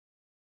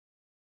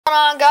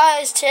On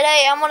guys,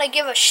 today I'm gonna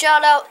give a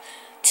shout out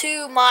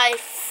to my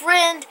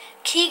friend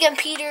Keygan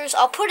Peters.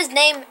 I'll put his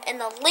name and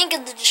the link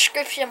in the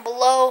description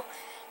below.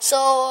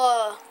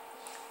 So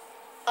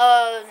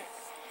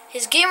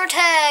his gamer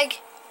tag,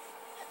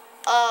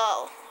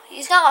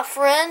 he's not my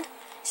friend,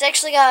 he's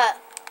actually got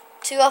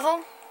two of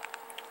them,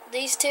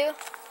 these two.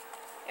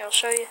 Here, I'll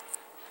show you.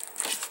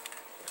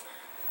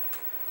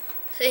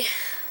 See,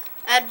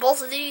 add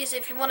both of these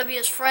if you want to be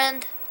his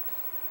friend.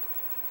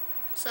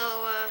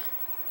 So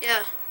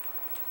yeah.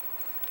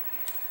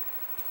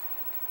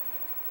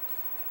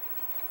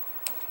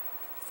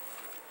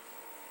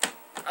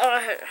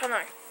 Alright, hold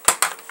on.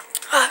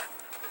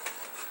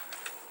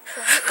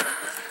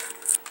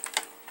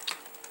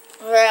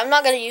 Alright, I'm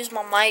not gonna use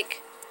my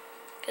mic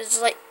because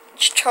it's like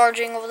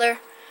charging over there.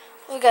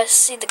 We guys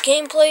see the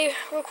gameplay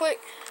real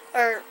quick.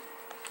 Or,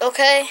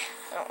 okay.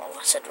 I don't know what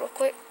I said real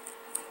quick.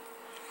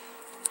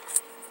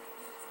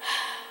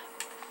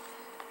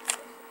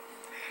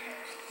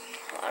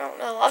 I don't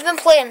know. I've been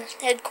playing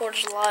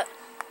Headquarters a lot.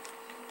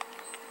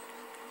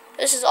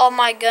 This is all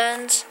my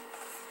guns.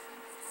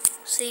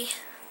 See?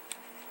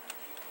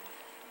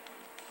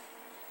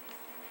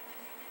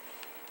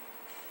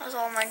 That's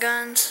all my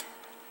guns.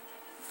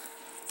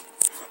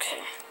 Okay.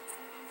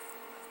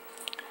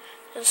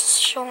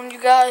 Just showing you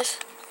guys.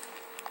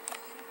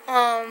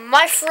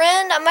 My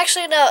friend, I'm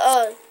actually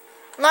gonna,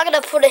 I'm not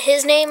gonna put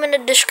his name in the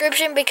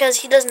description because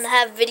he doesn't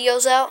have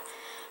videos out.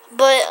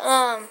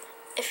 But,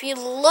 if you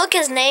look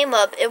his name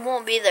up, it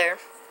won't be there.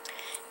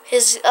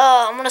 His,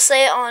 I'm gonna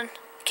say it on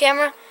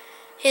camera.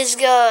 His,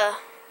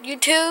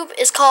 YouTube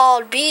is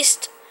called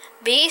Beast,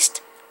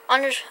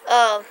 not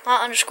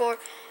underscore,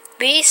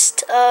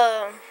 Beast,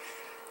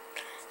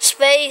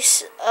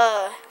 space,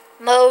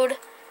 mode,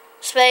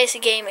 space,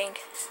 gaming.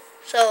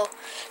 So,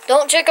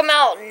 don't check him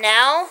out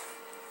now,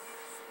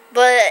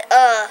 but,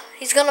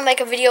 he's gonna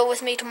make a video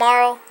with me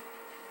tomorrow.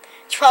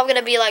 It's probably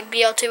gonna be like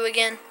BO2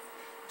 again.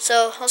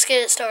 So, let's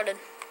get it started.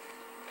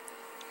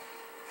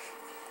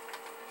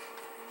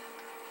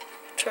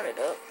 Turn it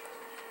up.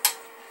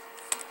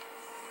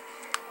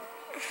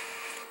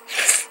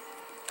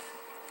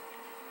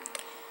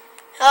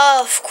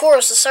 Of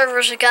course, the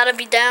servers have got to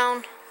be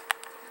down.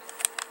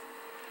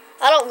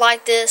 I don't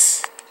like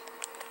this.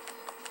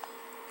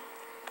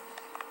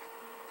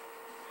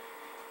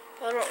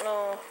 I don't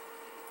know.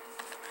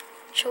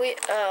 Should we,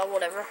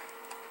 whatever.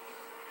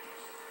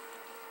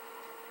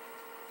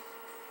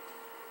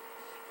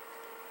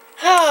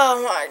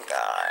 Oh my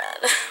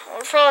god.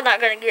 We're probably not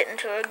going to get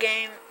into a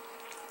game.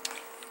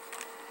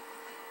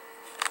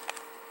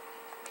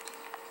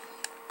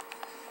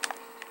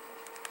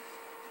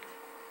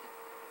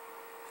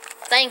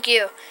 Thank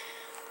you.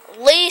 At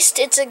least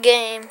it's a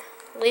game.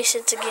 At least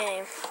it's a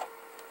game.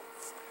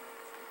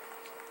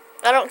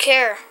 I don't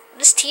care.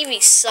 This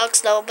TV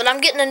sucks though, but I'm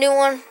getting a new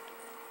one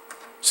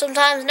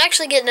sometimes. I'm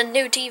actually getting a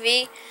new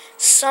TV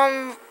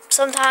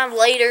sometime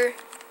later.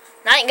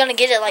 And I ain't gonna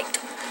get it like,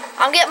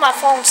 I'm getting my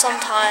phone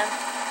sometime.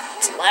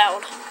 It's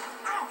loud.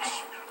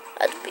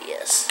 That's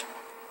BS.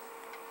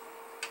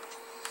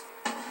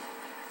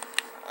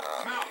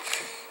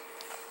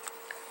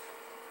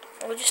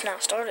 We just now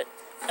started.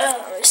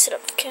 Let me set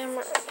up the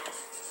camera.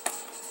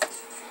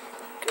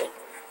 Good.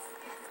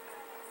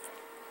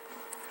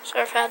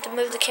 Sorry if I had to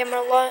move the camera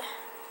a lot.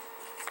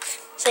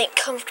 This ain't a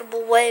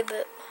comfortable way,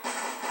 but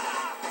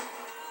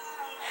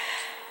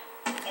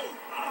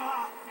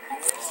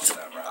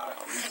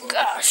oh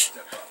gosh.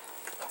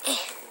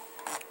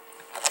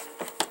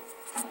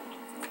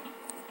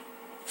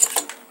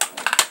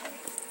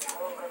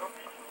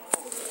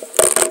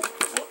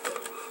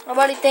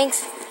 Nobody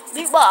thinks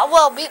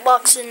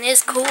beatboxing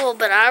is cool,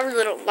 but I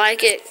really don't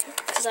like it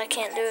because I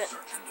can't do it.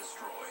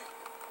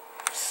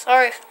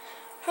 Sorry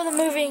for the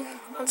moving.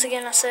 Once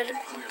again, I said it.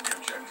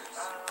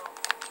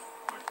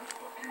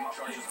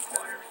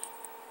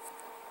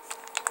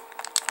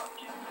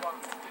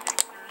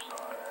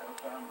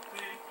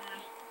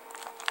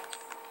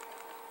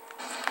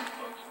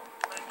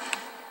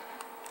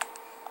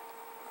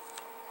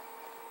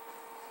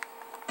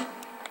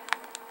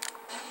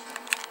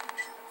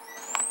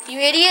 You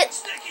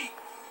idiot!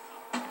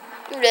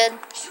 You're dead.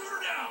 Shoot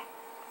her down.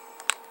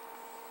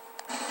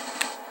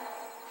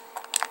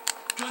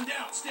 Gun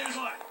down. Stand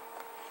by.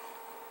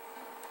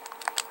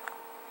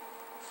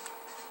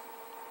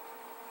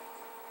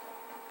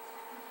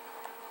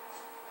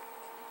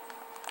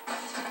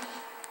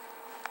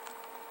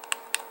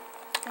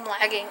 I'm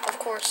lagging, of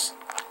course.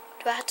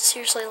 Do I have to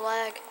seriously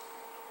lag?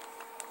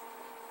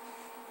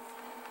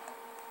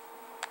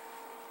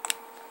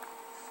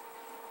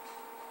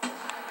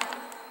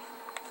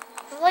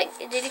 Like,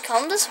 did he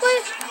come this way?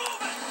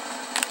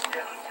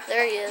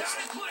 There he is.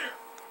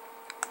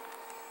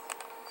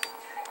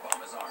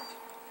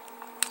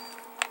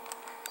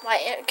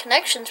 My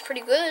connection's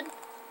pretty good.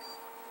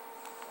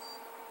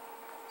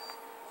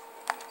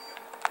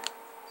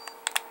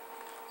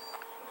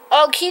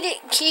 Oh,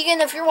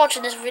 Keygan, if you're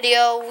watching this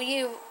video, will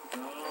you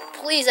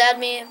please add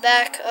me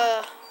back?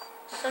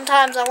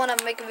 Sometimes I want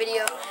to make a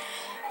video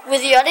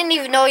with you. I didn't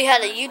even know you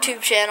had a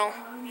YouTube channel.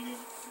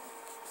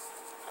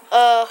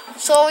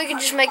 So we can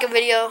just make a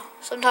video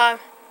sometime.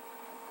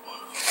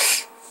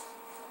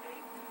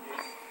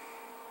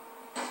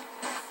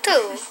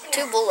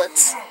 Two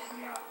bullets.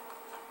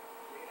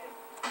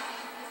 I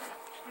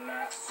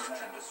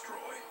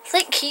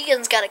think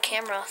Keygan's got a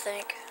camera, I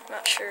think. I'm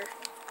not sure.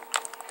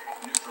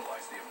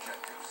 Neutralize the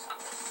objectives.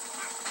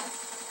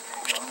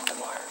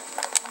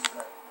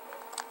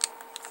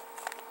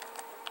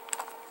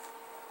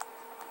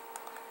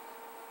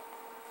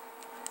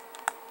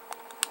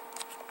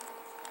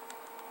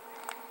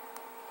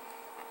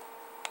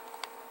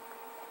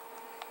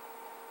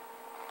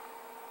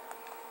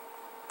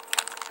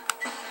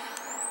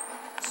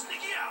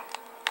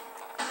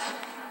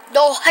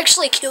 No,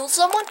 actually killed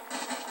someone?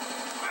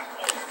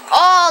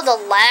 Oh, the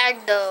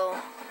lag though.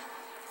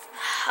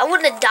 I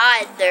wouldn't have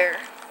died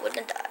there. Wouldn't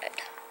have died.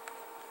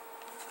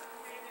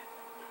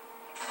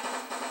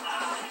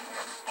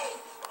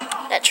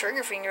 That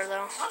trigger finger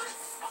though.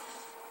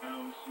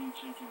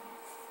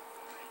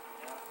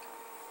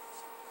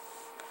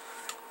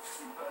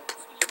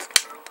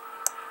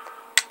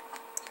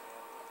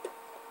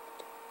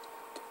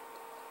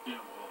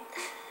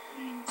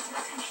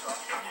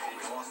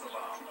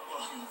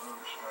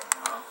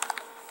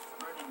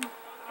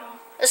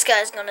 This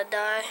guy's gonna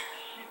die.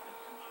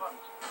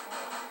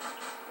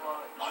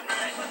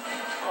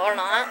 Or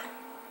not.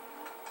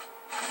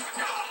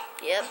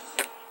 Yep.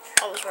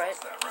 I was right.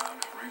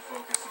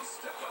 Refocus and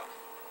step up.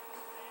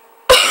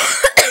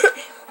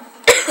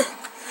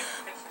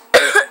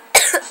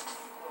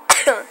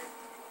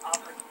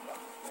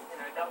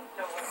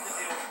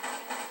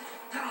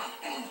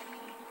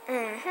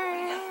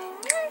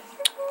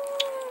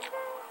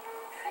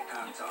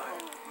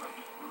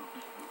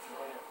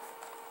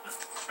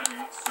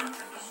 Search and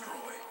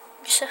destroy.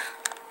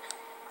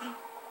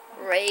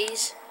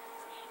 Raise.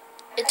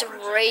 It's a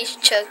raise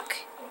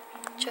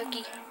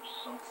Chucky.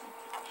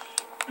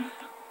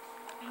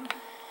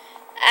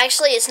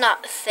 Actually, it's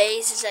not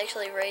phase, it's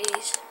actually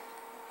raise.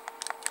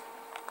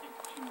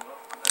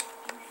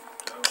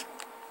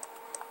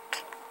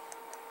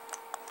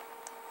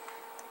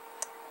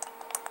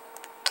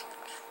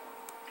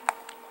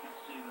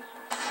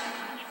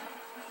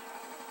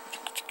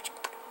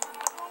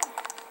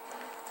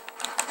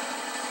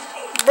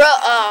 Bruh,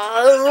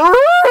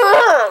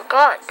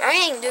 god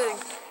dang, dude.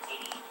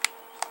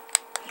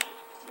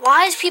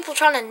 Why is people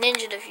trying to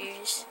ninja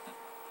defuse?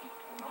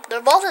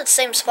 They're both at the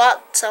same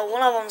spot, so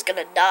one of them's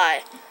gonna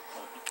die.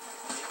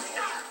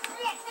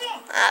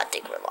 I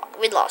think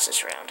we lost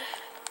this round.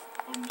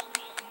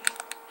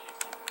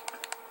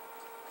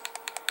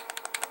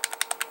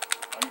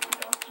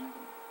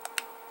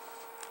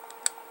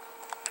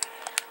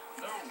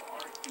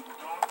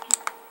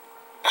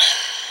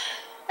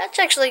 That's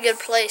actually a good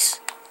place.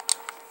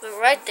 But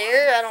right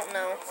there, I don't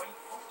know.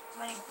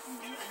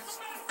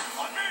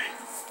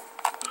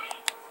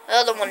 The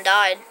other one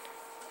died.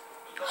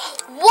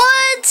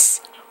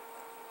 What?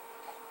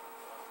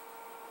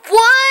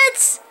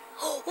 What?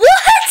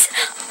 What?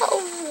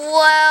 Oh,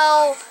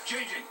 wow.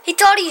 He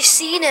thought he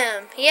seen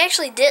him. He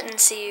actually didn't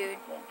see you.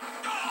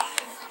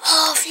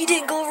 Oh, if he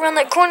didn't go around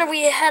that corner,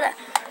 we had a...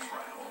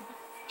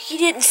 He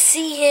didn't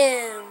see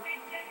him.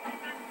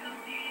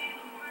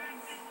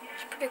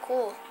 It's pretty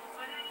cool.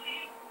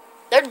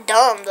 They're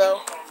dumb,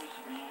 though.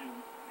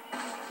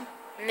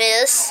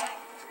 Miss.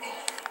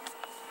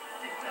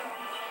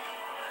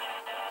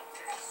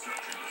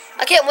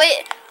 I can't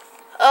wait.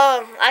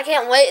 I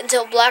can't wait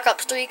until Black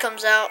Ops 3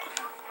 comes out.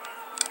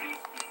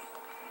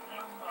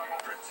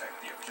 Protect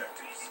the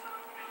objectives.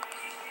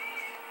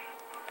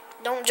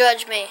 Don't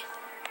judge me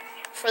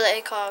for the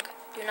ACOG.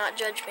 Do not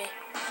judge me.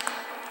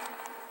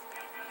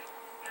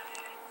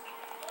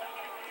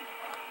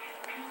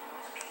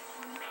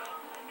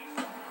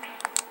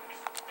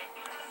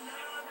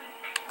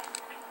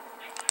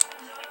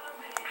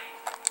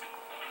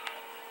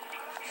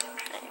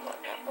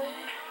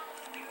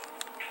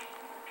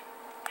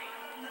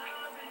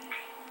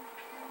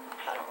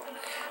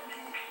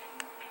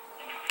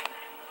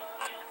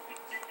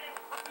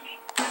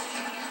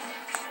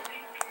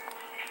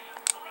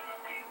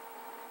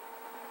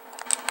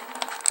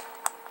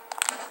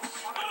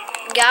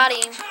 Got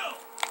him.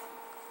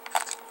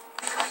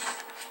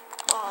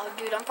 Oh,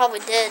 dude, I'm probably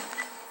dead.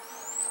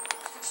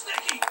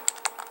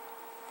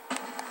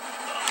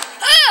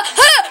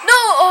 No!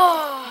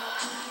 Oh,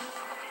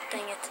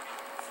 dang it.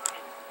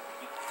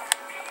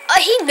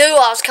 He knew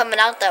I was coming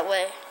out that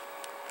way.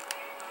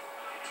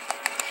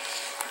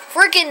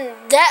 Freaking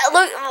that!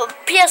 Look,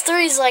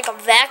 PS3 is like a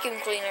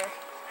vacuum cleaner.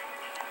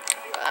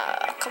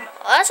 Come on,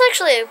 that's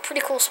actually a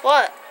pretty cool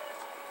spot.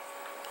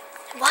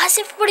 Why is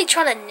everybody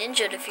trying to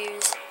ninja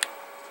defuse?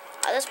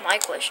 That's my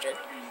question.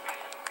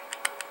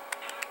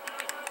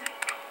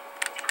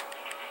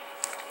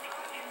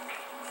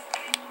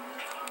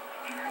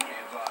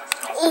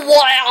 Oh,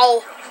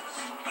 wow!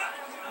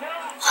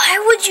 Why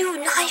would you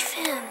knife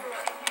him?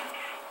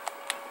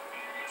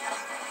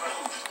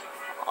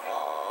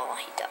 Oh,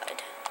 he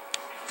died.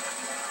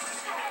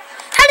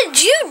 How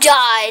did you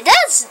die?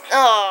 That's...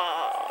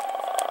 Oh,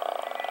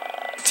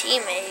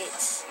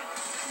 teammates.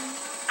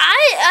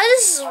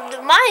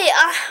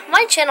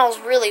 My channel's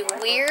really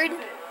weird.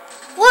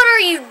 What are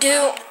you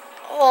doing?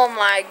 Oh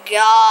my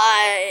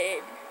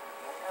god.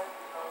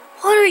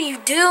 What are you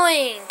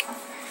doing?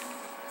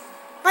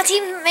 My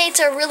teammates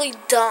are really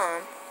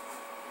dumb.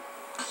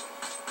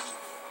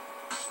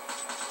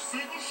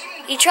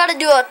 He tried to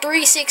do a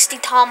 360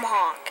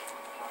 tomahawk.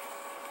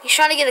 He's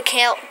trying to get a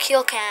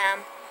kill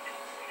cam.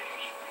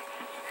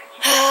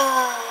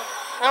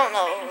 I don't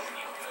know.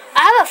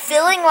 I have a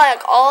feeling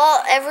like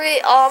all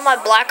my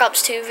Black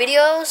Ops 2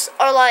 videos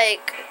are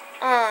like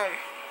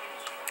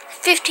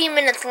 15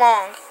 minutes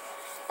long.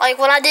 Like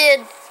when I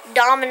did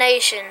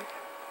Domination,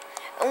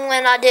 and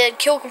when I did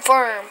Kill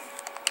Confirm,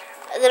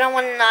 and then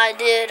when I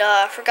did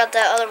I forgot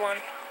that other one.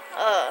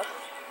 I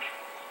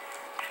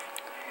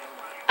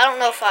don't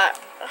know if I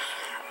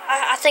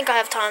think I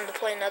have time to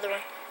play another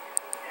one.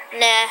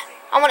 Nah,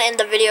 I'm gonna end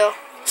the video.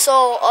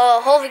 So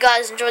hope you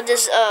guys enjoyed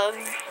this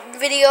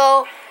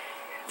video.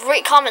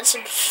 Rate, comment,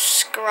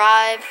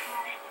 subscribe,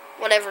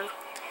 whatever.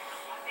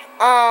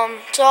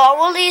 So I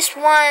will at least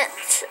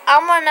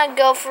I'm gonna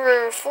go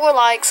for 4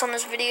 likes on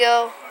this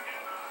video.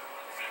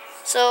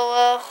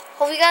 So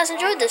hope you guys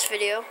enjoyed this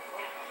video.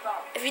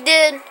 If you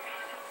did,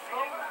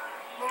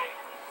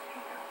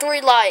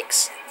 3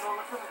 likes.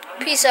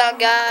 Peace out,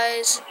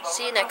 guys.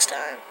 See you next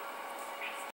time.